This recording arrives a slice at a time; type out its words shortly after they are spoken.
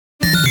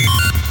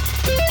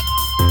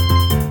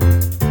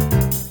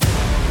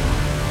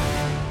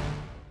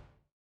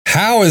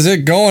How is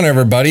it going,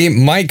 everybody?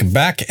 Mike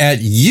back at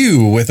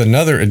you with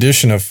another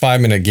edition of 5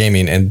 Minute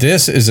Gaming. And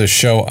this is a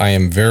show I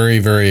am very,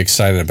 very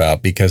excited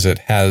about because it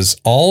has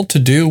all to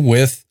do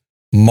with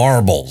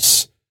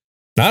marbles.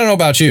 Now, I don't know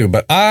about you,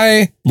 but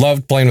I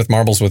loved playing with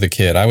marbles with a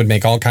kid. I would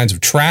make all kinds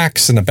of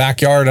tracks in the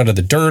backyard out of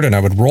the dirt, and I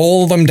would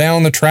roll them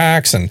down the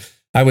tracks, and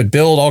I would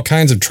build all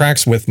kinds of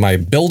tracks with my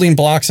building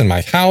blocks in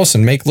my house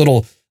and make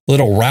little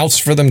routes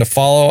for them to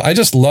follow. I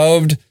just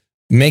loved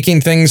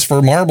making things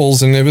for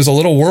marbles, and it was a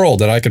little world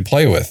that I could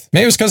play with.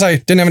 Maybe it was because I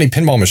didn't have any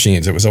pinball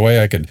machines. It was a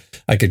way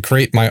I could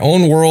create my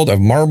own world of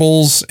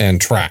marbles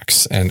and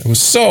tracks, and it was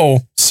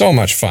so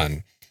much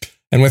fun.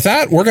 And with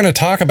that, we're going to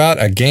talk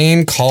about a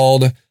game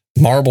called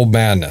Marble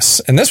Madness.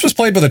 And this was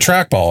played with a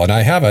trackball, and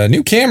I have a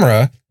new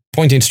camera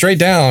pointing straight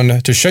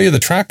down to show you the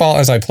trackball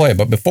as I play.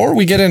 But before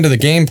we get into the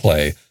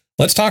gameplay,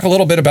 let's talk a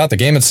little bit about the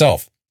game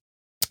itself.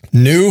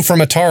 New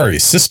from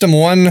Atari, System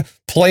 1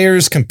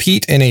 players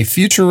compete in a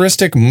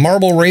futuristic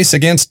marble race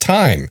against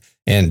time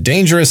and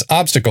dangerous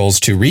obstacles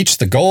to reach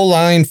the goal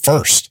line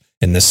first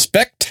in the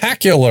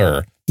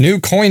spectacular new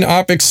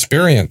coin-op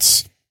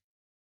experience.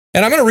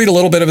 And I'm going to read a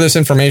little bit of this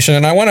information,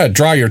 and I want to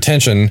draw your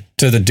attention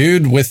to the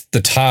dude with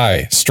the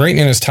tie,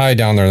 straightening his tie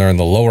down there in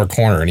the lower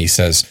corner. And he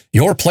says,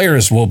 your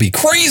players will be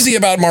crazy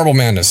about Marble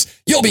Madness.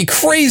 You'll be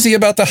crazy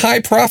about the high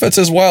profits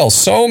as well.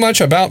 So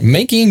much about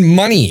making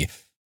money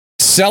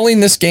selling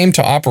this game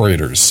to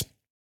operators.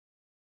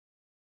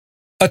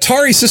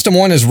 Atari System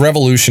 1 is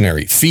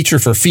revolutionary, feature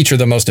for feature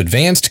the most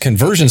advanced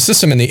conversion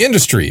system in the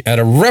industry at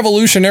a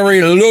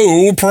revolutionary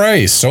low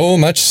price. So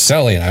much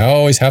selling. I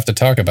always have to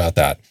talk about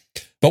that.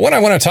 But what I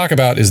want to talk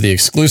about is the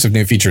exclusive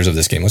new features of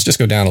this game. Let's just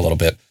go down a little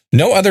bit.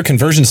 No other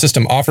conversion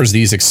system offers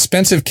these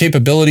expensive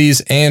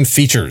capabilities and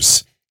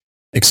features.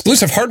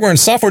 Exclusive hardware and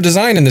software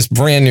design in this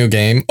brand new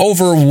game.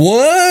 Over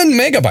 1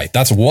 megabyte.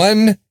 That's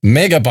 1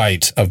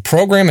 megabyte of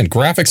program and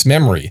graphics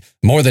memory.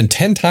 More than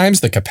 10 times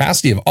the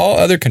capacity of all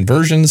other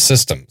conversion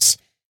systems.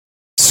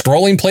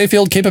 Scrolling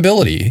playfield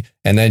capability.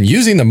 And then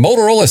using the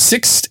Motorola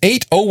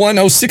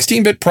 68010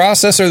 16-bit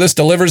processor, this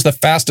delivers the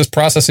fastest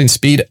processing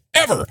speed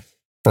ever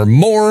for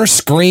more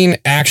screen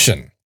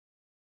action.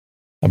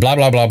 Blah,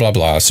 blah, blah, blah,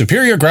 blah.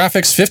 Superior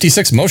graphics,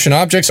 56 motion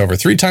objects, over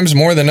 3 times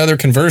more than other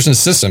conversion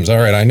systems. All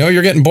right, I know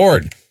you're getting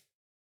bored.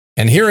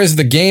 And here is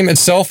the game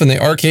itself in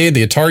the arcade,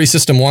 the Atari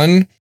System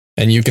 1.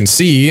 And you can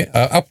see a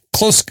up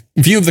close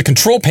view of the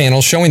control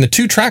panel showing the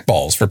 2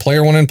 trackballs for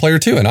player 1 and player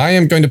 2. And I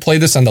am going to play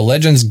this on the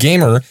Legends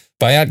Gamer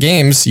by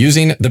 @Games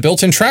using the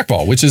built-in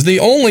trackball, which is the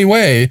only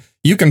way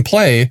you can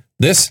play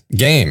this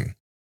game.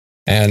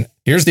 And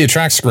here's the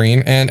attract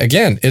screen. And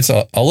again, it's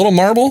a little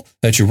marble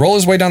that you roll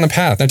his way down the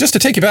path. Now, just to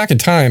take you back in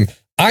time,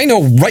 I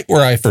know right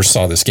where I first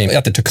saw this game.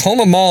 At the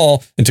Tacoma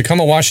Mall in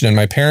Tacoma, Washington.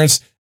 My parents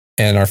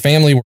and our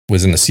family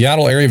was in the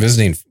Seattle area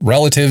visiting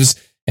relatives.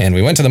 And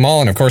we went to the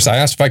mall. And of course, I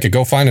asked if I could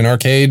go find an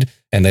arcade.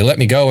 And they let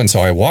me go. And so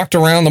I walked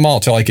around the mall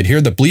till I could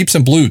hear the bleeps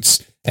and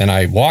bloots. And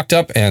I walked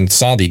up and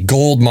saw the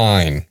gold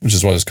mine, which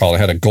is what it's called. It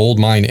had a gold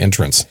mine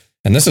entrance.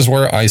 And this is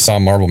where I saw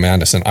Marble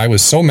Madness. And I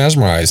was so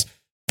mesmerized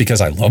because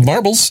I love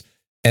marbles.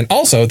 And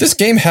also, this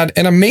game had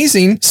an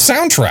amazing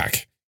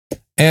soundtrack.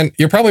 And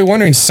you're probably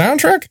wondering,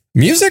 soundtrack?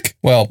 Music?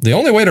 Well, the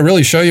only way to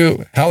really show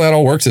you how that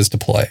all works is to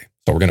play.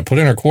 So we're going to put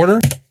in our quarter.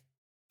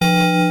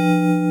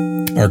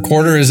 Our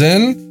quarter is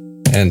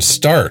in and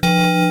start.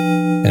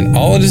 And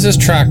all it is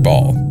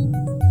trackball.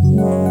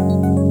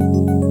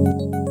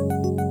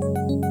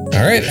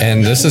 All right,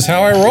 and this is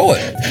how I roll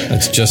it.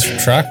 It's just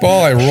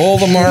trackball. I roll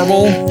the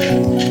marble,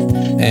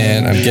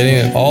 and I'm getting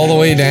it all the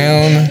way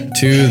down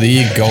to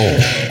the goal.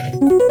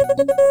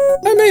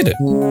 I made it.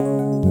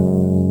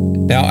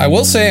 Now, I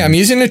will say I'm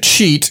using a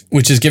cheat,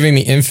 which is giving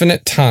me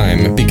infinite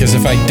time, because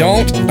if I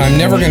don't, I'm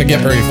never going to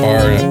get very far,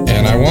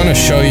 and I want to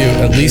show you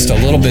at least a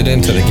little bit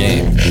into the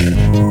game.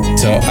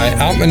 So I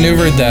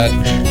outmaneuvered that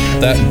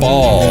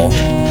ball.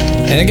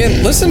 And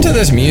again, listen to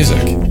this music.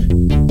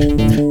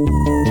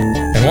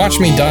 And watch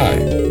me die.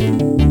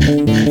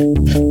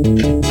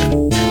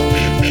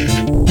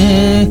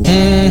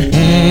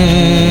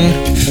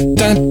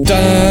 Da,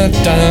 da,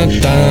 da,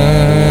 da.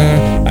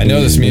 I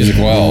know this music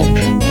well.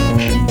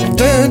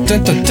 Da, da,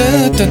 da,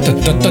 da, da,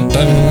 da, da,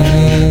 da.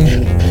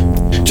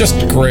 Just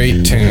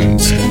great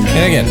tunes.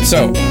 And again,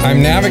 so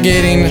I'm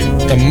navigating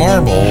the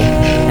marble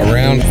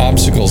around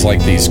obstacles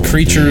like these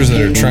creatures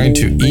that are trying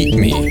to eat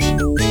me.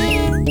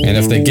 And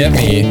if they get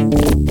me,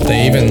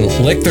 they even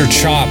lick their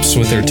chops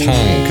with their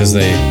tongue because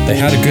they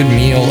had a good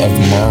meal of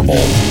marble.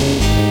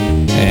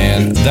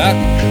 And that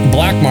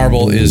black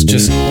marble is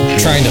just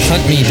trying to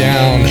hunt me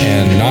down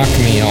and knock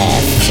me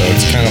off. So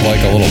it's kind of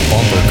like a little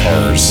bumper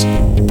cars.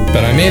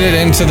 But I made it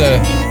into the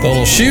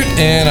little chute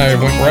and I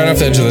went right off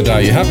the edge of the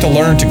die. You have to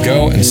learn to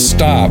go and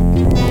stop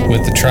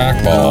with the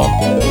trackball.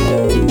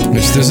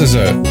 Which this is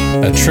a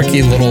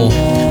tricky little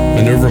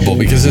maneuverable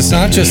because it's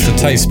not just the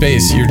tight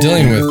space. You're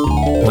dealing with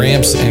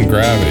ramps and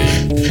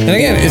gravity. And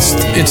again, it's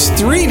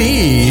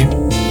 3D,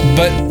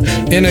 but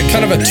in a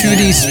kind of a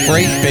 2D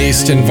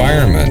sprite-based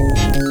environment.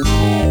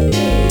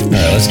 All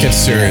right, let's get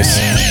serious.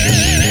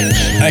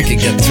 I can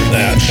get through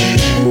that.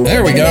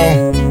 There we go.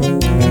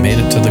 I made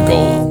it to the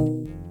goal.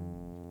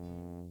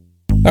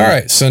 All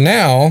right, so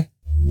now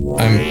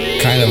I'm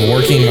kind of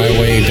working my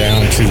way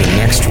down to the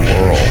next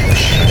world.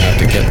 I have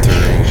to get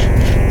through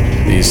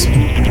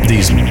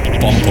these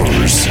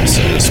bumpers,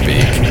 so to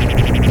speak.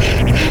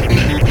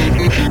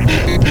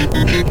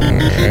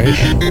 All right.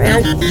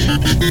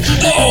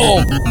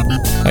 Oh!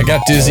 I got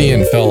dizzy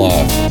and fell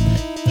off.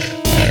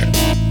 All right.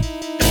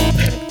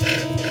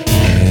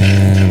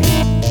 And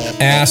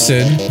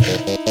acid,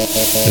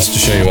 just to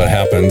show you what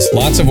happens.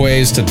 Lots of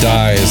ways to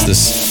die as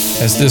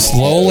this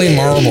lowly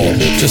marble,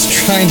 just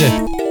trying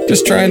to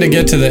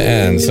get to the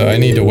end. So I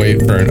need to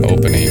wait for an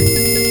opening.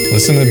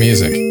 Listen to the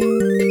music.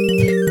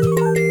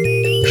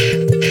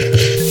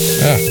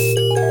 Ah, I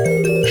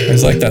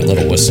just like that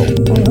little whistle.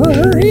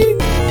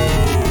 Alright,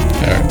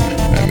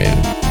 I made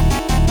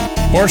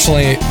it.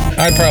 Fortunately,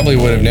 I probably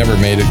would have never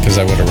made it because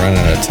I would have run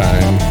out of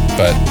time,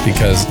 but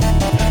because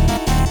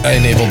I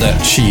enabled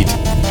that cheat,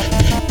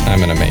 I'm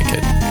gonna make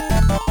it.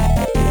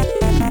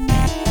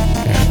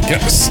 And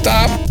gotta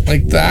stop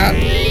like that.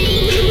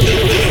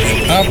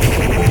 Up,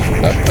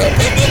 up, up, up.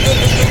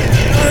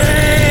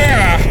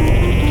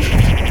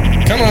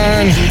 Come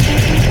on,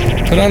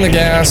 put on the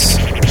gas.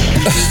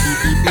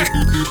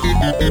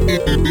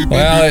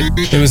 Well,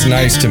 it was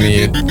nice to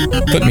me. It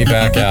put me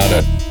back out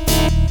at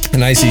a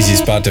nice easy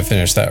spot to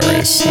finish that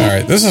race. All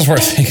right, this is where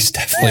things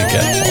definitely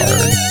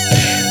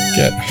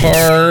get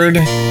hard.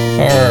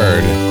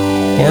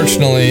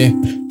 Fortunately,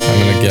 I'm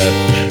gonna get,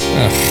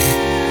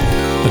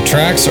 the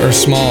tracks are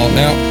small.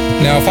 Now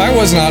if I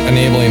was not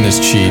enabling this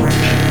cheat,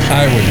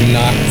 I would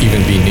not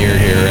even be near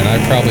here, and I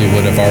probably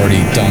would have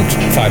already dumped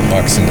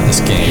 $5 into this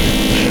game,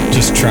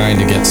 just trying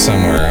to get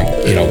somewhere,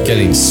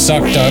 getting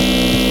sucked up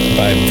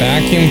by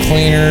vacuum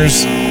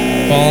cleaners,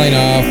 falling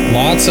off,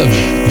 lots of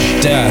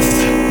death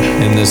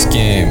in this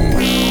game.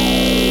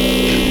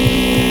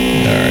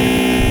 All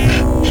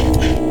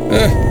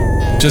right.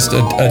 Just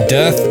a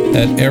death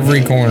at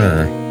every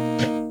corner.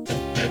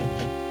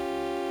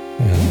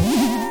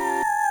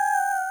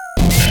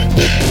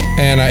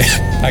 And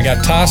I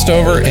got tossed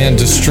over and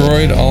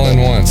destroyed all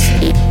in once.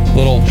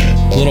 Little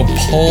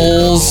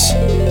poles.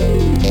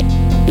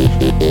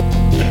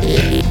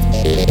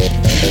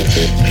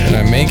 Can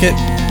I make it?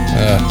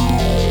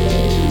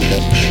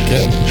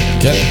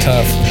 Getting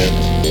tough.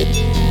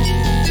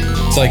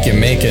 It's like you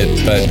make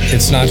it, but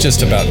it's not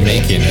just about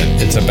making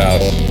it. It's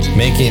about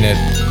making it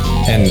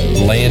and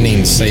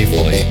landing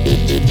safely.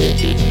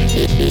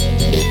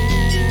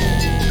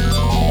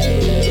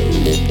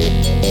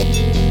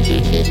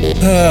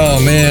 Oh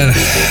man,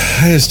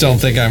 I just don't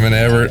think I'm gonna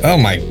ever. Oh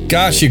my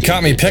gosh, you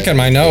caught me picking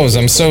my nose.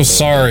 I'm so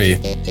sorry.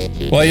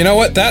 Well, you know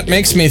what? That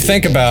makes me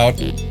think about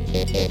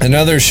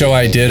another show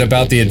I did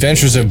about the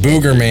adventures of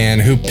Booger Man,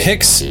 who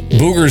picks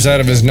boogers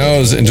out of his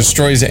nose and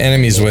destroys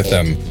enemies with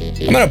them.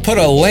 I'm gonna put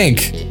a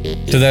link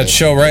to that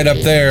show right up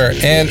there,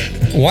 and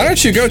why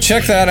don't you go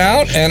check that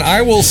out, and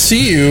I will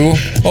see you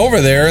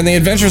over there in the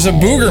adventures of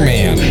Booger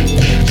Man.